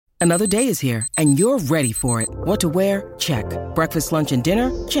Another day is here, and you're ready for it. What to wear? Check. Breakfast, lunch, and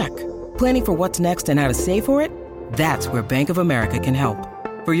dinner? Check. Planning for what's next and how to save for it? That's where Bank of America can help.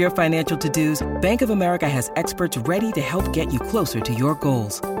 For your financial to-dos, Bank of America has experts ready to help get you closer to your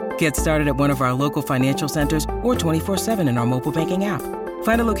goals. Get started at one of our local financial centers or 24/7 in our mobile banking app.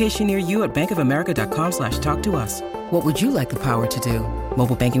 Find a location near you at bankofamerica.com/talktous. What would you like the power to do?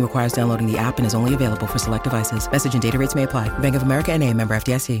 Mobile banking requires downloading the app and is only available for select devices. Message and data rates may apply. Bank of America N.A., member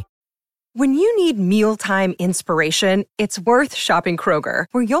FDIC. When you need mealtime inspiration, it's worth shopping Kroger,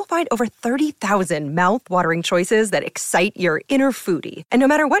 where you'll find over 30,000 mouth-watering choices that excite your inner foodie. And no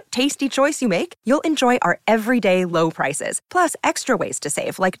matter what tasty choice you make, you'll enjoy our everyday low prices, plus extra ways to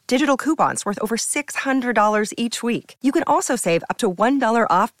save, like digital coupons worth over $600 each week. You can also save up to $1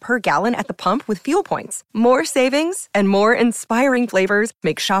 off per gallon at the pump with fuel points. More savings and more inspiring flavors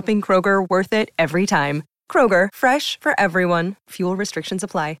make shopping Kroger worth it every time. Kroger, fresh for everyone. Fuel restrictions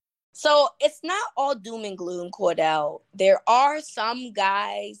apply. So it's not all doom and gloom, Cordell. There are some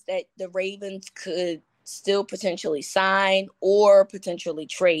guys that the Ravens could still potentially sign or potentially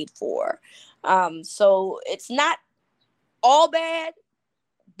trade for. So it's not all bad.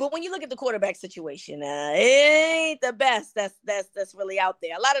 But when you look at the quarterback situation, it ain't the best that's really out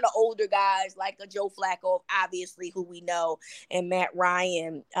there. A lot of the older guys, like a Joe Flacco, obviously, who we know, and Matt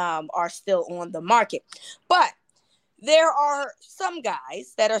Ryan are still on the market. But there are some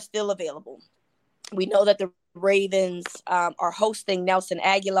guys that are still available. We know that the Ravens are hosting Nelson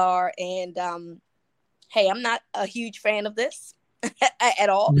Aguilar. And, hey, I'm not a huge fan of this at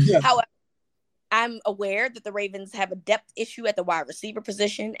all. Yeah. However, I'm aware that the Ravens have a depth issue at the wide receiver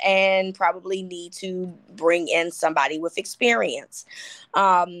position and probably need to bring in somebody with experience.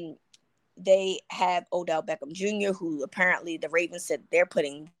 They have Odell Beckham Jr., who apparently the Ravens said they're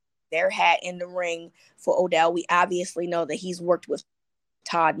putting their hat in the ring for Odell. We obviously know that he's worked with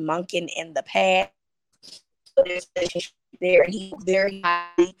Todd Monken in the past. So there's a relationship there, and he very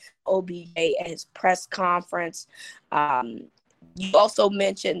highly OBJ at his press conference. You also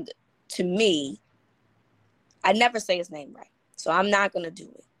mentioned to me, I never say his name right, so I'm not going to do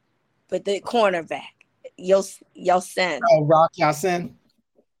it. But the cornerback, Yosin. Oh, Rock Ya-Sin.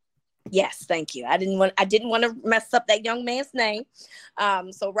 Yes, thank you. I didn't want to mess up that young man's name.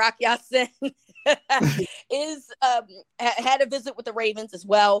 So Rock Ya-Sin is had a visit with the Ravens as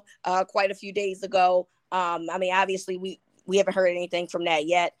well quite a few days ago. I mean, obviously we haven't heard anything from that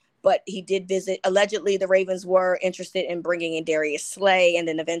yet, but he did visit. Allegedly, the Ravens were interested in bringing in Darius Slay, and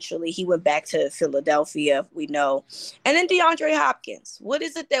then eventually he went back to Philadelphia, we know. And then DeAndre Hopkins. What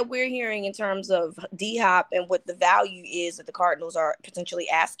is it that we're hearing in terms of D-Hop and what the value is that the Cardinals are potentially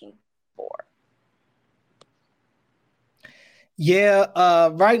asking for? Yeah,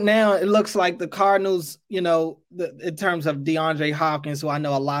 right now it looks like the Cardinals, in terms of DeAndre Hopkins, who I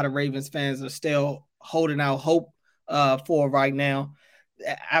know a lot of Ravens fans are still holding out hope for right now.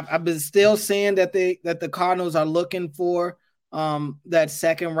 I've been still saying that the Cardinals are looking for that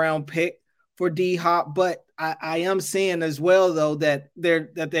second round pick for D-Hop, but I am seeing as well though that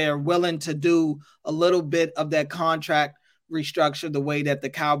they're willing to do a little bit of that contract restructure the way that the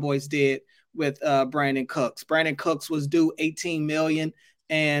Cowboys did with Brandon Cooks. Brandon Cooks was due $18 million,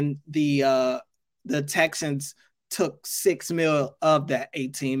 and the Texans took $6 million of that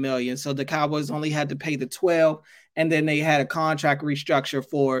 $18 million. So the Cowboys only had to pay the $12, and then they had a contract restructure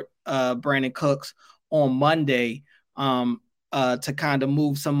for Brandon Cooks on Monday to kind of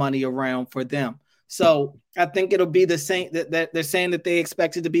move some money around for them. So I think it'll be the same. That they're saying that they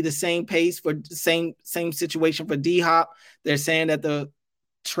expect it to be the same pace for the same situation for D-Hop. They're saying that the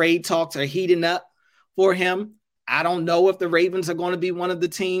trade talks are heating up for him. I don't know if the Ravens are going to be one of the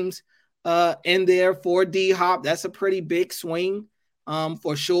teams in there for D-Hop. That's a pretty big swing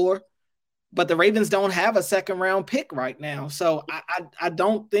for sure. But the Ravens don't have a second round pick right now. So I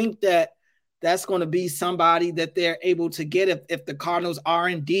don't think that that's going to be somebody that they're able to get if the Cardinals are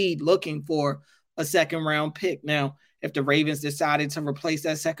indeed looking for a second round pick. Now, if the Ravens decided to replace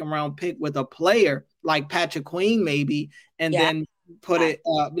that second round pick with a player like Patrick Queen, maybe, and then put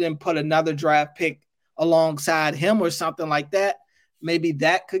another draft pick alongside him or something like that, maybe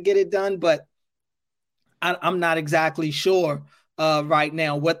that could get it done. But I'm not exactly sure right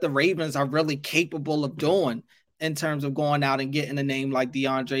now what the Ravens are really capable of doing in terms of going out and getting a name like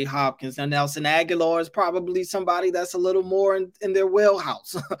DeAndre Hopkins. And Nelson Aguilar is probably somebody that's a little more in their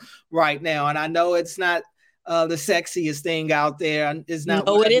wheelhouse right now. And I know it's not the sexiest thing out there. It's not.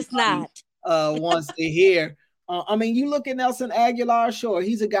 No, it is not. Wants to hear. I mean, you look at Nelson Aguilar, sure,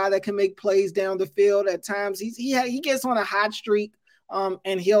 he's a guy that can make plays down the field at times. He gets on a hot streak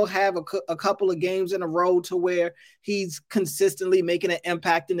and he'll have a couple of games in a row to where he's consistently making an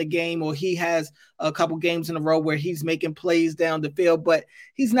impact in the game, or he has a couple games in a row where he's making plays down the field, but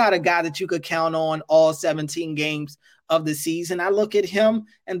he's not a guy that you could count on all 17 games of the season. I look at him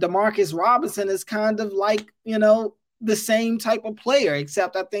and Demarcus Robinson is kind of like, the same type of player,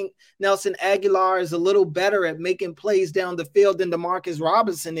 except I think Nelson Aguilar is a little better at making plays down the field than Demarcus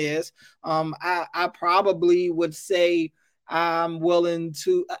Robinson is. I probably would say I'm willing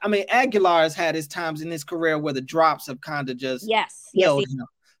to. I mean, Aguilar has had his times in his career where the drops have kind of just killed him.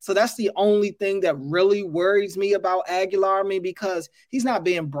 So that's the only thing that really worries me about Aguilar, because he's not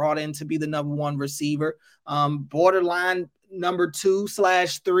being brought in to be the number one receiver. Borderline number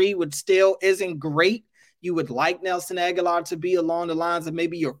 2/3, which still isn't great. You would like Nelson Aguilar to be along the lines of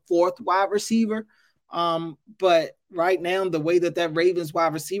maybe your fourth wide receiver. But right now, the way that Ravens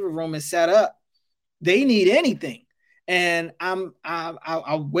wide receiver room is set up, they need anything. And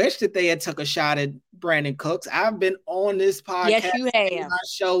I wish that they had took a shot at Brandon Cooks. I've been on this podcast, my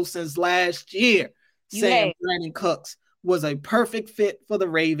show since last year, saying Brandon Cooks was a perfect fit for the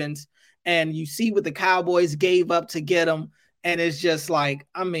Ravens. And you see what the Cowboys gave up to get him. And it's just like,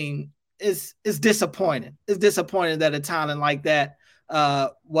 it's disappointing. It's disappointing that a talent like that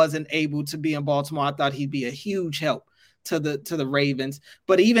wasn't able to be in Baltimore. I thought he'd be a huge help to the Ravens.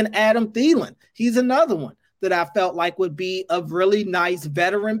 But even Adam Thielen, he's another one that I felt like would be a really nice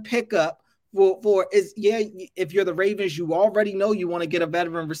veteran pickup if you're the Ravens, you already know you want to get a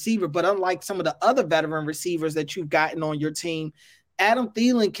veteran receiver. But unlike some of the other veteran receivers that you've gotten on your team, Adam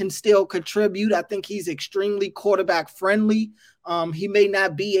Thielen can still contribute. I think he's extremely quarterback friendly. He may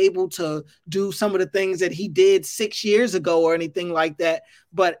not be able to do some of the things that he did 6 years ago or anything like that,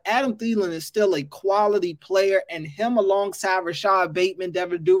 but Adam Thielen is still a quality player, and him alongside Rashad Bateman,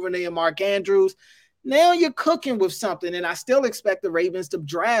 Devin Duvernay, and Mark Andrews, now you're cooking with something. And I still expect the Ravens to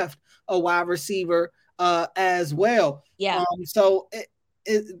draft a wide receiver as well. Yeah. So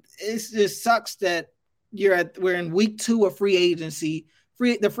it just sucks that we're in week 2 of free agency.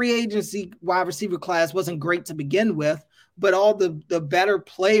 The free agency wide receiver class wasn't great to begin with, but all the better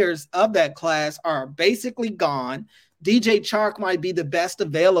players of that class are basically gone. DJ Chark might be the best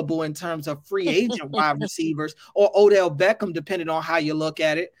available in terms of free agent wide receivers, or Odell Beckham, depending on how you look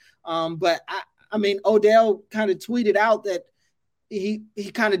at it. But Odell kind of tweeted out that he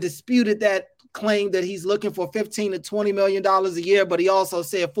kind of disputed that claim that he's looking for $15 to $20 million a year, but he also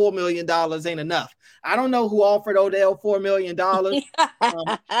said $4 million ain't enough. I don't know who offered Odell $4 million.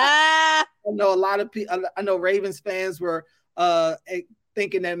 I know a lot of people. I know Ravens fans were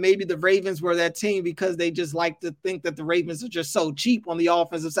thinking that maybe the Ravens were that team because they just like to think that the Ravens are just so cheap on the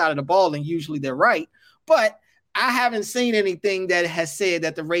offensive side of the ball, and usually they're right. But I haven't seen anything that has said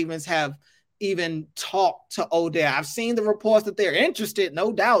that the Ravens have even talked to Odell. I've seen the reports that they're interested,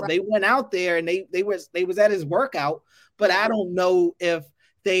 no doubt. Right. They went out there and they was at his workout, but I don't know if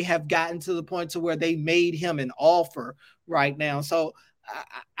they have gotten to the point to where they made him an offer right now. So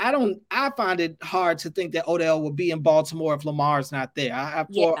I find it hard to think that Odell will be in Baltimore if Lamar's not there.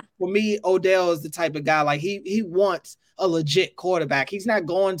 For me, Odell is the type of guy, like he wants a legit quarterback. He's not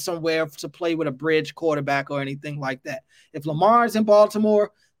going somewhere to play with a bridge quarterback or anything like that. If Lamar's in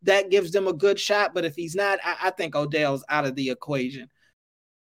Baltimore, that gives them a good shot. But if he's not, I think Odell's out of the equation.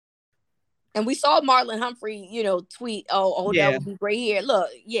 And we saw Marlon Humphrey, tweet, Odell would be great here. Look,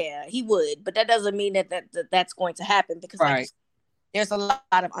 yeah, he would. But that doesn't mean that's going to happen, because there's a lot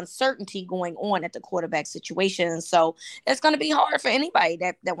of uncertainty going on at the quarterback situation. So it's going to be hard for anybody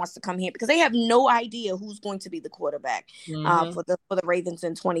that wants to come here, because they have no idea who's going to be the quarterback for the Ravens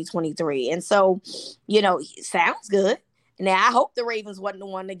in 2023. And so, it sounds good. Now, I hope the Ravens wasn't the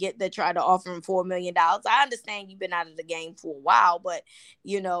one that tried to offer him $4 million. I understand you've been out of the game for a while, but,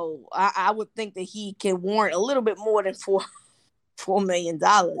 I would think that he can warrant a little bit more than $4 million.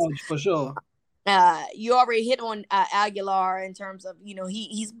 Oh, for sure. You already hit on Aguilar in terms of,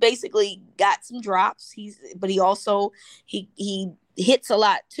 he's basically got some drops. But he also he hits a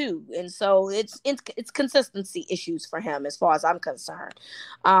lot too, and so it's consistency issues for him as far as I'm concerned.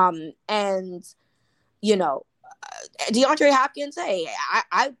 DeAndre Hopkins,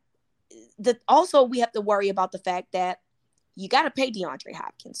 also we have to worry about the fact that you got to pay DeAndre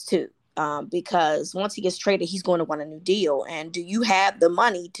Hopkins too. Because once he gets traded, he's going to want a new deal. And do you have the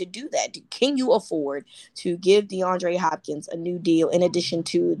money to do that? Can you afford to give DeAndre Hopkins a new deal in addition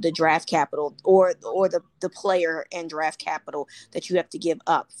to the draft capital or the player and draft capital that you have to give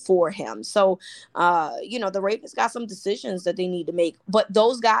up for him? So, the Ravens got some decisions that they need to make. But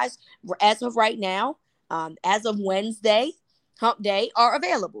those guys, as of right now, as of Wednesday, Hump Day, are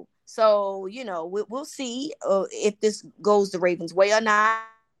available. So, we'll see if this goes the Ravens' way or not.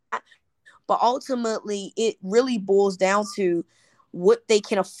 But ultimately, it really boils down to what they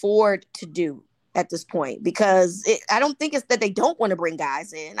can afford to do at this point, because I don't think it's that they don't want to bring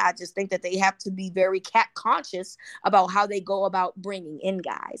guys in. I just think that they have to be very cap conscious about how they go about bringing in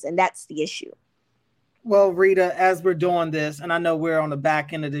guys. And that's the issue. Well, Rita, as we're doing this, and I know we're on the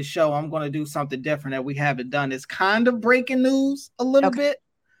back end of this show, I'm going to do something different that we haven't done. It's kind of breaking news a little bit.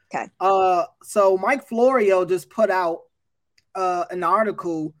 Okay. So Mike Florio just put out an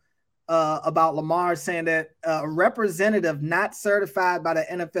article about Lamar, saying that a representative not certified by the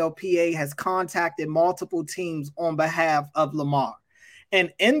NFLPA has contacted multiple teams on behalf of Lamar.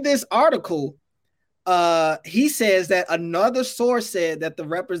 And in this article, he says that another source said that the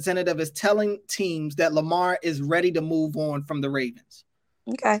representative is telling teams that Lamar is ready to move on from the Ravens.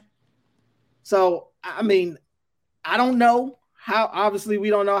 Okay. So, I mean, I don't know how, obviously we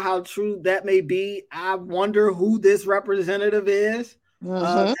don't know how true that may be. I wonder who this representative is.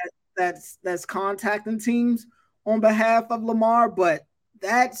 Mm-hmm. That's contacting teams on behalf of Lamar, but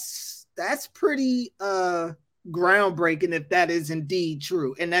that's pretty groundbreaking if that is indeed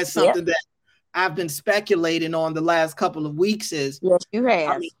true. And that's something that I've been speculating on the last couple of weeks is, yes, you have.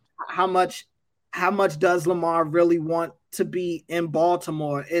 I mean, how much does Lamar really want to be in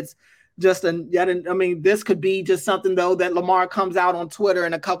Baltimore? It's just this could be just something though that Lamar comes out on Twitter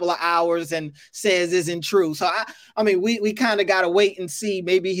in a couple of hours and says isn't true. So I mean, we kind of got to wait and see.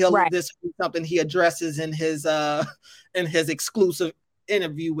 Maybe this will be something he addresses in his exclusive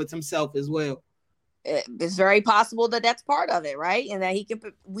interview with himself as well. It's very possible that that's part of it, right? And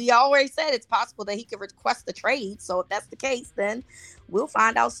that we already said it's possible that he could request the trade. So if that's the case, then we'll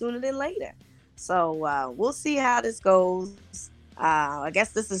find out sooner than later. So we'll see how this goes. I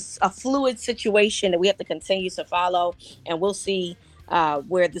guess this is a fluid situation that we have to continue to follow, and we'll see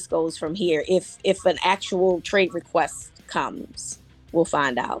where this goes from here. If an actual trade request comes, we'll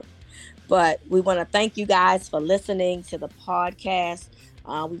find out. But we want to thank you guys for listening to the podcast.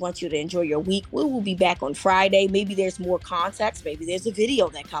 We want you to enjoy your week. We will be back on Friday. Maybe there's more context. Maybe there's a video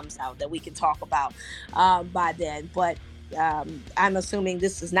that comes out that we can talk about by then. But I'm assuming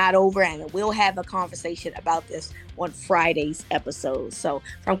this is not over, and we'll have a conversation about this on Friday's episode. So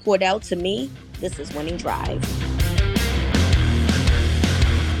from Cordell to me, this is Winning Drive.